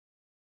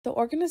The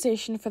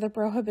Organization for the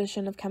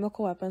Prohibition of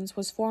Chemical Weapons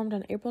was formed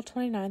on April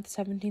 29,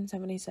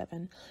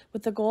 1777,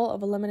 with the goal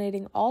of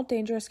eliminating all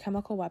dangerous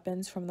chemical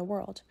weapons from the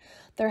world.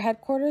 Their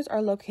headquarters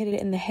are located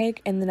in The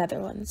Hague in the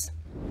Netherlands.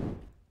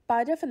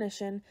 By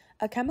definition,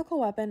 a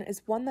chemical weapon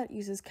is one that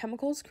uses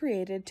chemicals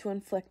created to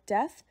inflict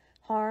death,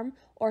 harm,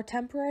 or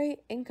temporary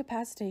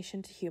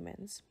incapacitation to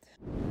humans.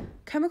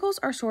 Chemicals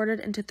are sorted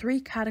into three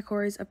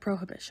categories of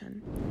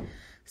prohibition.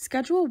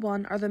 Schedule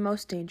 1 are the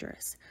most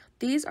dangerous.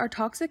 These are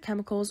toxic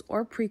chemicals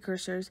or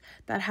precursors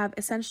that have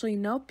essentially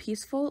no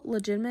peaceful,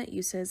 legitimate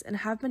uses and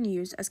have been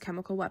used as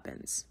chemical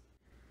weapons.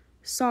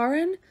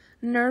 Sarin,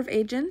 nerve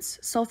agents,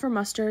 sulfur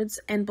mustards,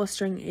 and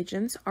blistering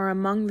agents are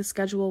among the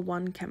Schedule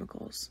 1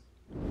 chemicals.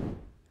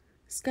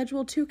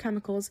 Schedule 2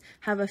 chemicals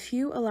have a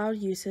few allowed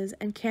uses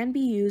and can be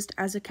used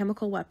as a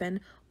chemical weapon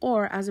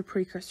or as a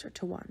precursor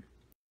to one.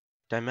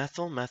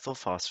 Dimethyl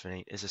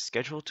methylphosphonate is a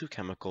Schedule II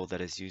chemical that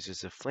is used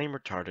as a flame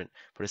retardant,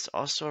 but is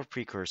also a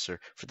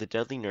precursor for the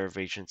deadly nerve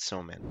agent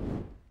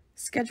soman.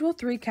 Schedule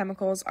 3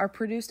 chemicals are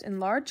produced in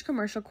large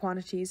commercial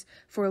quantities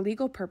for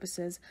illegal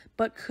purposes,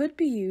 but could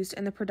be used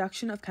in the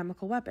production of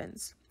chemical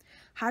weapons.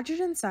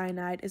 Hydrogen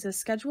cyanide is a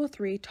Schedule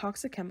 3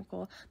 toxic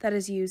chemical that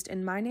is used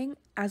in mining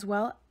as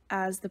well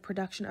as the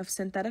production of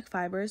synthetic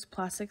fibers,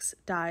 plastics,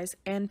 dyes,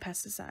 and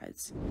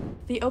pesticides.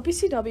 The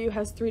OPCW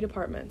has 3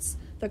 departments: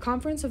 the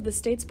Conference of the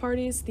States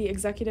Parties, the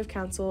Executive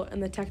Council,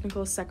 and the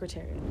Technical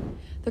Secretariat.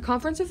 The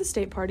Conference of the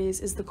State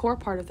Parties is the core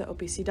part of the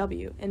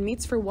OPCW and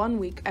meets for 1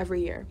 week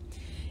every year.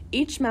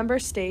 Each member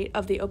state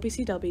of the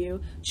OPCW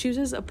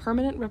chooses a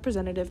permanent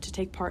representative to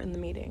take part in the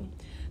meeting.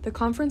 The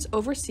conference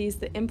oversees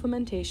the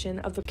implementation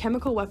of the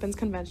Chemical Weapons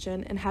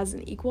Convention and has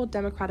an equal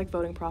democratic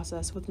voting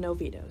process with no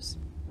vetoes.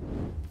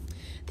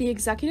 The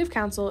Executive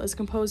Council is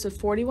composed of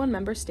 41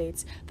 member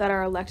states that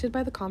are elected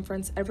by the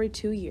conference every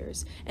 2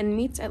 years and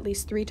meets at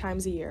least 3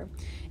 times a year.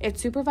 It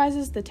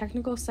supervises the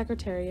Technical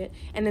Secretariat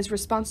and is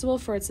responsible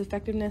for its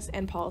effectiveness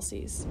and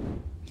policies.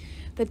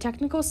 The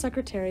Technical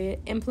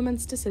Secretariat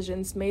implements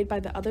decisions made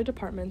by the other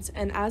departments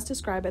and as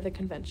described by the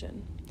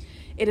convention.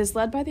 It is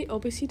led by the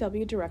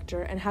OPCW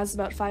director and has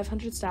about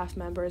 500 staff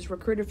members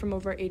recruited from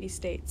over 80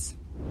 states.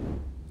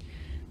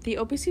 The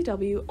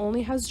OPCW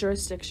only has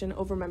jurisdiction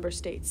over member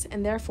states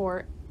and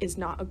therefore is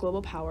not a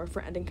global power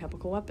for ending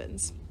chemical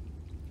weapons.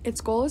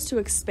 Its goal is to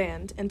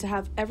expand and to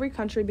have every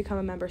country become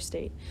a member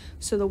state,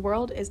 so the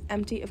world is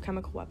empty of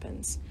chemical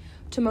weapons.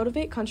 To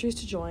motivate countries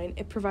to join,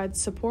 it provides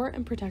support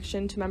and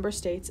protection to member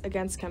states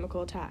against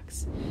chemical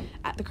attacks.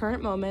 At the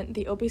current moment,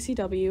 the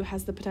OPCW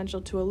has the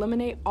potential to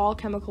eliminate all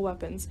chemical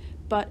weapons,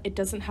 but it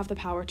doesn't have the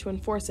power to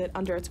enforce it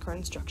under its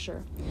current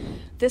structure.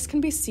 This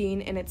can be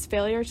seen in its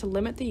failure to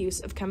limit the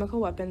use of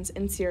chemical weapons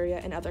in Syria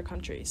and other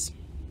countries.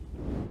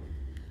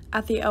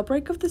 At the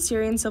outbreak of the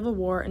Syrian civil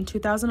war in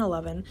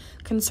 2011,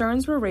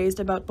 concerns were raised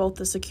about both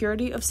the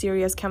security of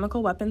Syria's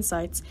chemical weapons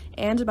sites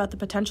and about the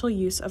potential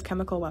use of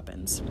chemical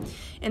weapons.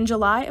 In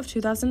July of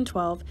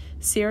 2012,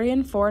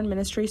 Syrian Foreign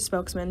Ministry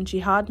spokesman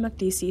Jihad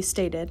Makdisi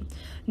stated,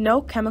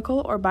 "No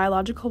chemical or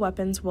biological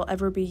weapons will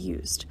ever be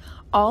used.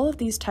 All of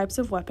these types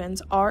of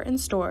weapons are in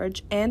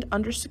storage and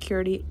under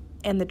security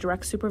and the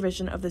direct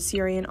supervision of the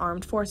Syrian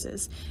armed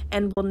forces,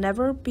 and will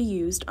never be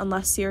used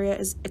unless Syria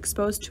is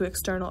exposed to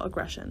external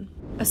aggression."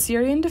 A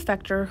Syrian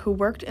defector who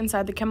worked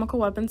inside the chemical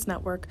weapons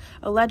network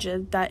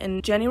alleged that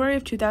in January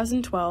of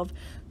 2012,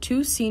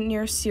 2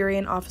 senior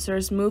Syrian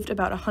officers moved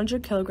about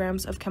 100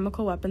 kilograms of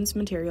chemical weapons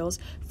materials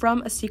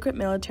from a secret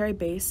military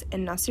base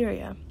in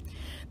Nasiriyah.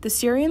 The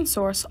Syrian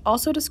source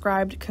also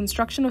described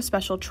construction of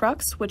special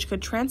trucks which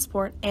could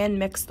transport and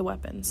mix the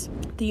weapons.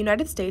 The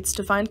United States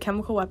defined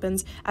chemical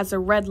weapons as a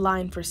red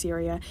line for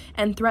Syria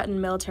and threatened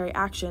military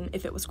action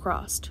if it was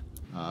crossed.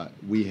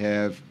 We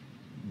have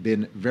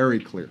been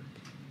very clear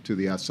to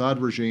the Assad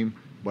regime,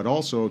 but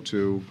also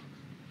to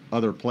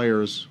other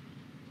players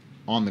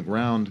on the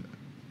ground,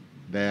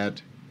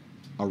 that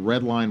a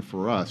red line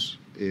for us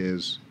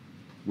is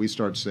we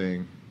start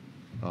seeing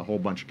a whole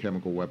bunch of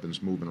chemical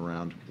weapons moving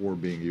around or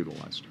being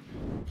utilized.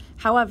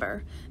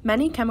 However,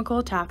 many chemical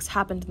attacks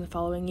happened in the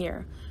following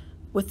year,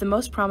 with the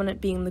most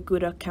prominent being the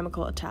Ghouta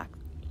chemical attack.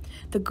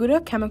 The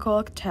Ghouta chemical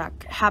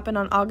attack happened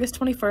on August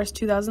 21,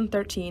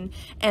 2013,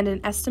 and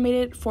an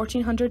estimated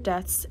 1,400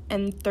 deaths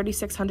and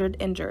 3,600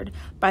 injured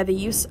by the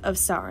use of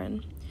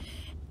sarin.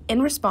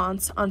 In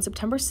response, on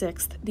September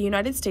 6th, the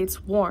United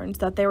States warned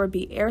that there would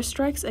be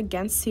airstrikes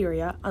against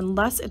Syria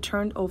unless it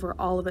turned over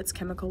all of its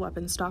chemical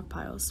weapons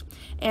stockpiles,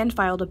 and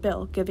filed a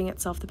bill giving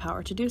itself the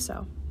power to do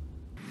so.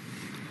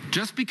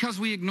 Just because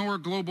we ignore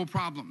global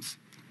problems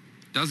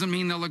doesn't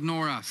mean they'll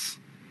ignore us.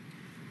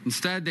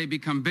 Instead, they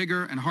become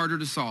bigger and harder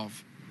to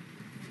solve.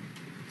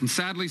 And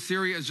sadly,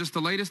 Syria is just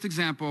the latest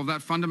example of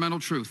that fundamental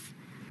truth.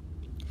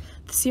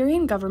 The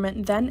Syrian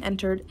government then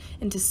entered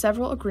into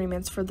several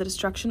agreements for the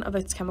destruction of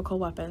its chemical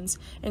weapons,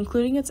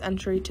 including its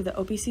entry to the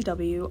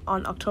OPCW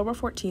on October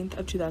 14th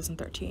of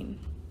 2013.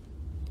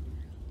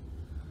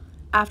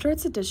 After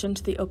its addition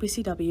to the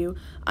OPCW,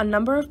 a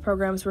number of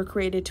programs were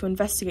created to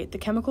investigate the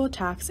chemical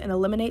attacks and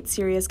eliminate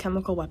Syria's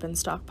chemical weapons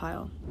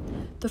stockpile.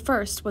 The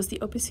first was the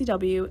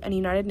OPCW and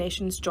United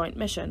Nations Joint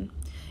Mission.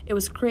 It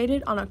was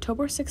created on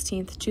October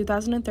 16,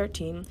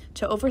 2013,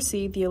 to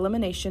oversee the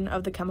elimination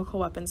of the chemical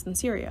weapons in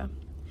Syria.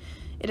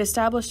 It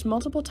established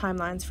multiple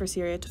timelines for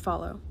Syria to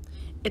follow.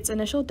 Its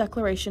initial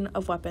declaration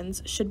of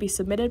weapons should be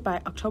submitted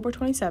by October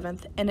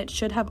 27th, and it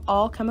should have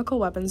all chemical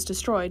weapons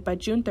destroyed by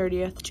June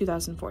 30th,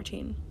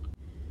 2014.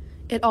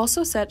 It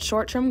also set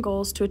short-term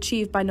goals to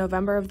achieve by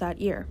November of that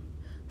year.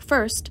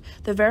 First,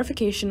 the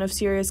verification of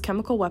Syria's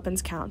chemical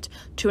weapons count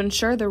to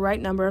ensure the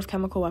right number of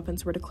chemical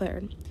weapons were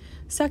declared.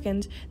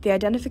 Second, the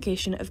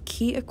identification of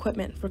key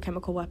equipment for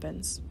chemical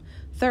weapons.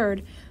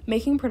 Third,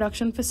 making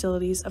production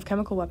facilities of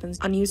chemical weapons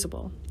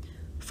unusable.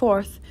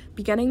 Fourth,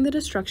 beginning the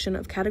destruction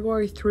of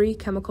Category 3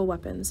 chemical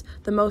weapons,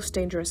 the most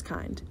dangerous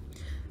kind.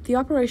 The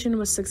operation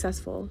was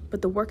successful,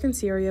 but the work in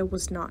Syria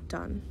was not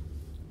done.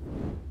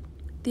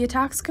 The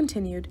attacks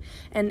continued,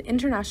 and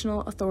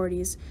international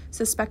authorities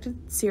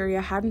suspected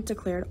Syria hadn't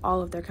declared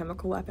all of their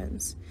chemical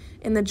weapons.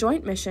 In the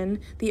joint mission,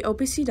 the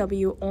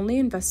OPCW only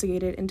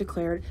investigated and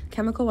declared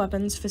chemical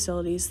weapons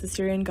facilities the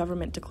Syrian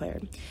government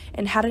declared,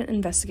 and hadn't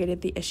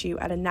investigated the issue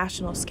at a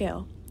national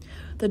scale.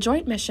 The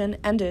joint mission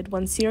ended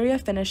when Syria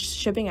finished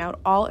shipping out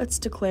all its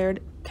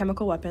declared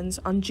chemical weapons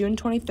on June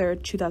 23,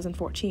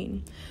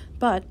 2014,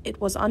 but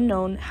it was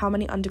unknown how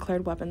many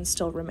undeclared weapons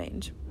still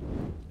remained.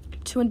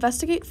 To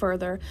investigate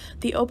further,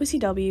 the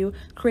OPCW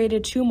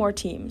created two more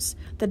teams,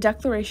 the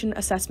Declaration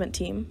Assessment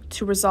Team,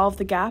 to resolve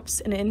the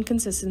gaps and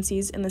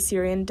inconsistencies in the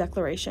Syrian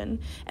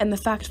declaration, and the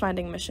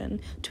Fact-Finding Mission,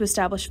 to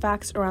establish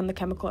facts around the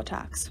chemical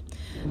attacks.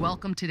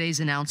 Welcome today's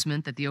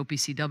announcement that the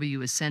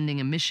OPCW is sending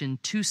a mission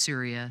to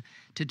Syria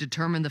to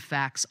determine the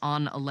facts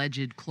on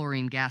alleged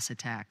chlorine gas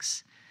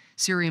attacks.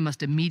 Syria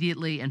must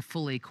immediately and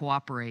fully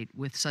cooperate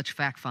with such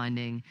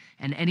fact-finding,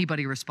 and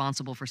anybody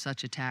responsible for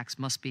such attacks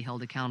must be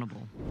held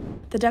accountable.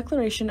 The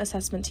Declaration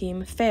Assessment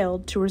Team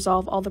failed to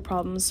resolve all the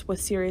problems with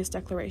Syria's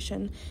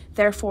declaration.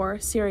 Therefore,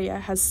 Syria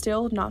has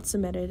still not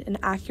submitted an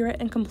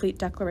accurate and complete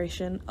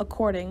declaration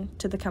according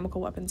to the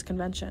Chemical Weapons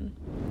Convention.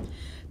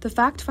 The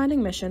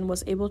fact-finding mission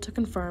was able to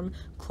confirm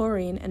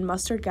chlorine and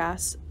mustard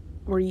gas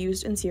were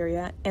used in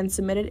Syria and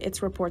submitted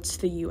its reports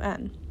to the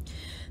UN.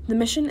 The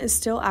mission is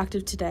still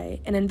active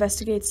today and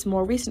investigates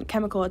more recent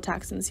chemical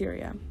attacks in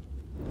Syria.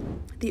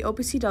 The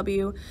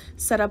OPCW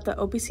set up the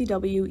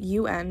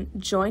OPCW-UN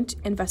Joint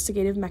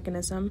Investigative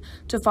Mechanism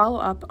to follow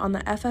up on the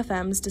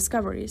FFM's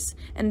discoveries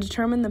and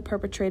determine the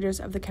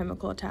perpetrators of the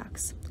chemical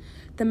attacks.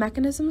 The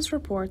mechanism's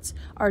reports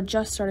are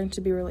just starting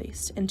to be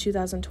released in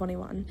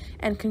 2021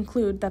 and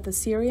conclude that the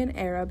Syrian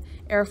Arab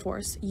Air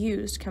Force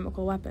used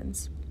chemical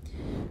weapons.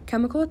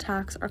 Chemical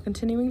attacks are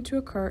continuing to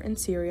occur in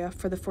Syria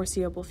for the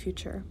foreseeable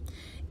future.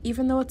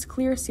 Even though it's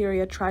clear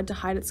Syria tried to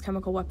hide its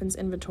chemical weapons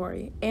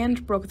inventory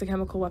and broke the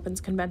Chemical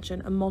Weapons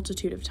Convention a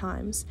multitude of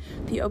times,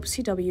 the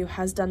OPCW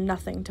has done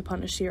nothing to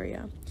punish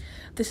Syria.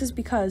 This is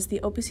because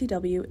the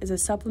OPCW is a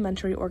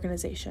supplementary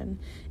organization.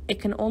 It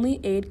can only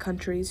aid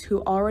countries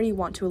who already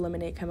want to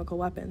eliminate chemical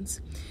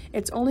weapons.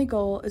 Its only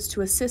goal is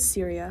to assist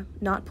Syria,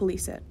 not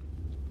police it.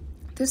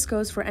 This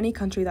goes for any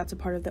country that's a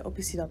part of the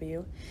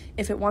OPCW.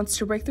 If it wants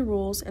to break the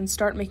rules and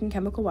start making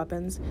chemical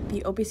weapons,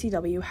 the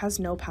OPCW has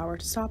no power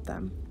to stop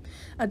them.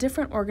 A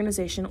different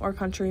organization or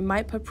country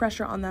might put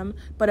pressure on them,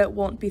 but it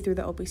won't be through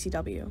the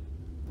OPCW.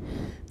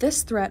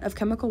 This threat of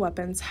chemical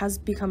weapons has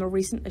become a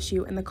recent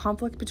issue in the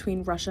conflict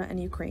between Russia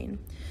and Ukraine.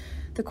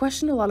 The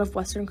question a lot of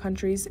Western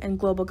countries and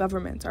global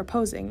governments are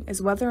posing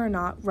is whether or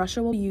not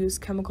Russia will use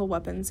chemical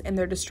weapons in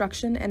their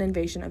destruction and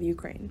invasion of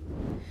Ukraine.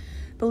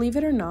 Believe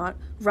it or not,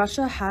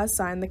 Russia has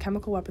signed the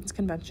Chemical Weapons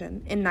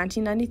Convention in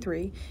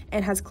 1993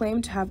 and has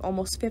claimed to have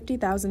almost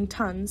 50,000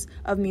 tons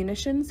of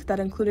munitions that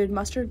included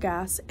mustard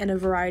gas and a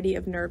variety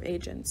of nerve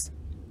agents.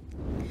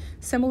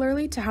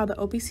 Similarly to how the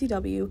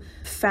OPCW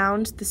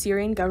found the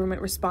Syrian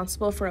government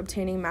responsible for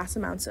obtaining mass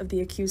amounts of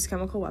the accused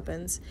chemical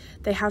weapons,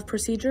 they have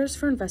procedures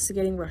for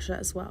investigating Russia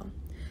as well.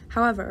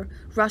 However,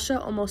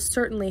 Russia almost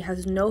certainly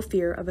has no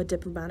fear of a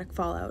diplomatic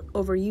fallout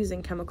over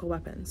using chemical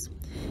weapons.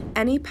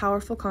 Any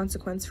powerful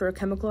consequence for a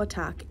chemical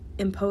attack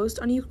imposed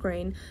on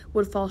Ukraine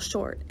would fall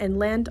short and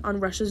land on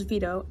Russia's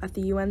veto at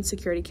the UN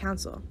Security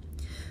Council.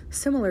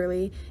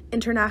 Similarly,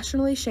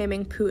 internationally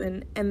shaming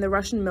Putin and the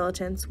Russian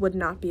militants would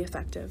not be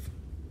effective.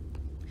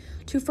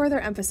 To further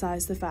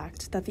emphasize the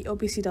fact that the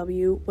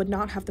OPCW would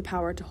not have the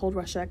power to hold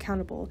Russia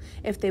accountable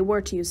if they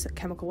were to use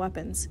chemical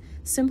weapons,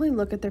 simply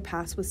look at their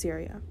past with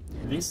Syria.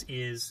 This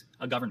is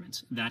a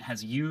government that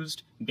has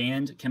used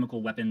banned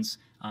chemical weapons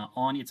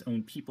on its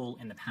own people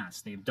in the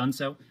past. They've done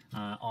so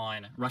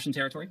on Russian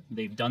territory.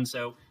 They've done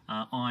so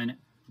on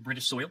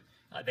British soil.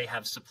 They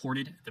have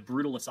supported the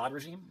brutal Assad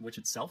regime, which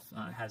itself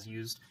has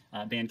used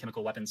banned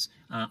chemical weapons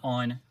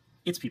on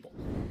its people.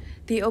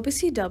 The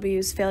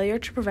OPCW's failure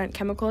to prevent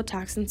chemical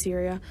attacks in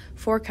Syria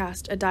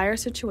forecast a dire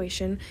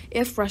situation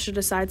if Russia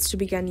decides to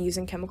begin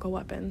using chemical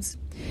weapons.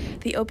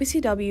 The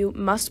OPCW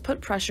must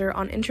put pressure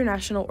on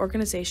international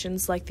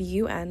organizations like the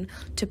UN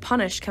to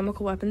punish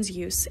chemical weapons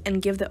use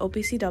and give the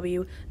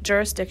OPCW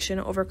jurisdiction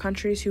over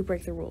countries who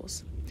break the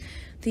rules.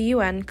 The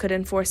UN could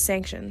enforce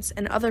sanctions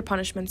and other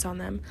punishments on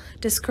them,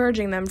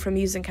 discouraging them from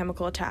using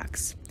chemical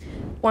attacks.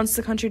 Once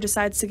the country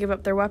decides to give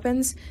up their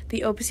weapons,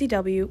 the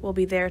OPCW will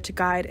be there to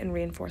guide and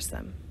reinforce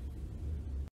them.